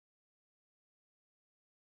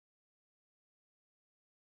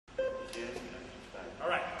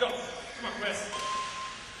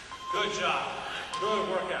Good job. Good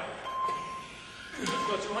workout. Let's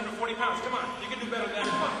go 240 pounds. Come on. You can do better than that.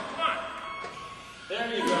 Come on. Come on.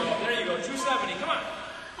 There you go. There you go. 270. Come on.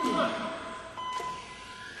 Come on.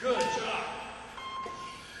 Good job.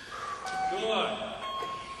 Good.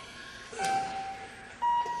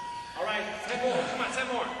 All right. 10 more. Come on. 10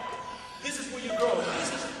 more. This is where you grow.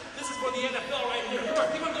 This is for the NFL right here. Come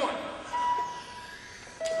on. Keep on going.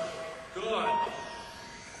 Good.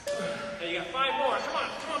 Okay, you got 5 more. Come on.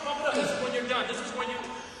 Come on. Pump it up. This is when you're done. This is when you...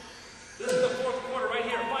 This is the 4th quarter right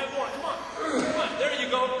here. 5 more. Come on. Come on. There you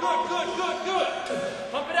go. Good, good, good, good.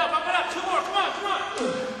 Pump it up. Pump it up. 2 more. Come on. Come on.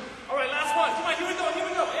 All right, last one. Come on. Here we go. Here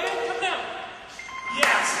we go. And come down.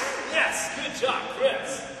 Yes. Yes. Good job,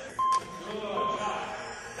 Chris. Good job.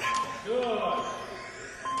 Good.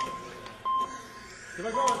 Keep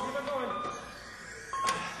on going. Keep on going.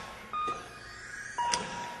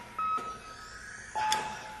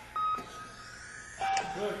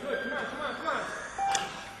 Good, good. Come on, come on, come on.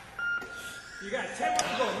 You got 10 more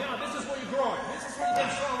to go. Now, this is where you're growing. This is where you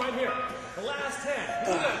get strong right here. The last 10.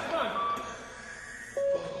 Here we go. Come on.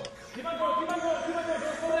 Keep on going. Keep on going. Keep on going.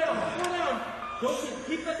 Don't slow down. Don't slow down. Don't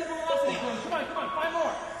keep that velocity going. Come on, come on. 5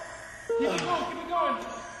 more. Keep it going. Keep it going.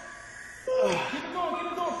 Keep it going. Keep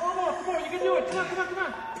it going. 4 more. 4 more. You can do it. Come on, come on, come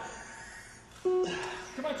on.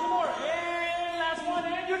 Come on, 2 more. And last one.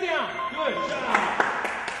 And you're down. Good job.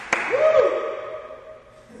 Woo!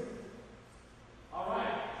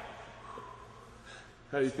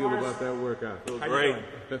 How do you feel about that workout? Feels great.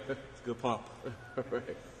 It's a good pump. All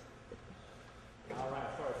right. All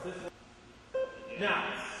right, first.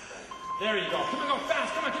 Now, there you go. Keep on going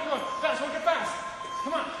fast. Come on, keep on going fast. Work it fast.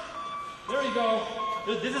 Come on. There you go.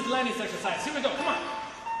 This is Lenny's exercise. Here we go. Come on.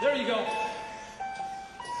 There you go.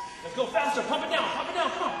 Let's go faster. Pump it down. Pump it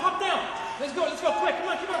down. Come on. Pump down. Let's go. Let's go quick. Come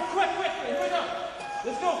on. Keep on. Quick, quick. Here we go.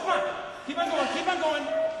 Let's go. Come on. Keep on going. Keep on going.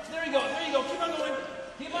 There you go. There you go. Keep on going.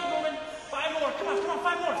 Keep on going. 5 more. Come on. Come on.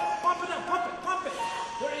 5 more. Pump it down. Pump it. Pump it.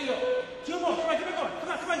 There you go. 2 more. Come on. Keep on going. Come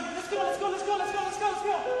on. Come on. Let's go. Let's go. Let's go. Let's go. Let's go. Let's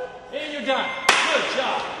go. And you're done. Good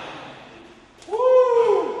job. Woo!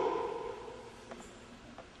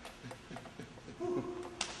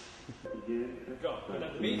 Go. Put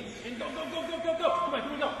up the beat. And go, go, go, go, go, go. Come on,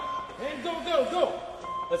 here we go. And go, go, go.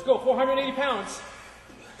 Let's go. 480 pounds.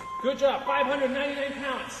 Good job. 599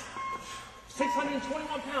 pounds.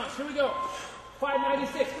 621 pounds. Here we go.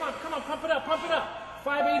 596. Come on, come on. Pump it up, pump it up.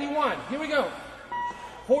 581. Here we go.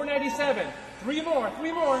 497. 3 more,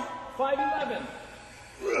 3 more. 511.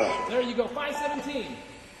 There you go. 517.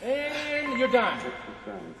 And you're done.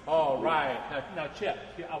 All right. Now Chip,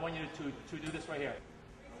 I want you to do this right here.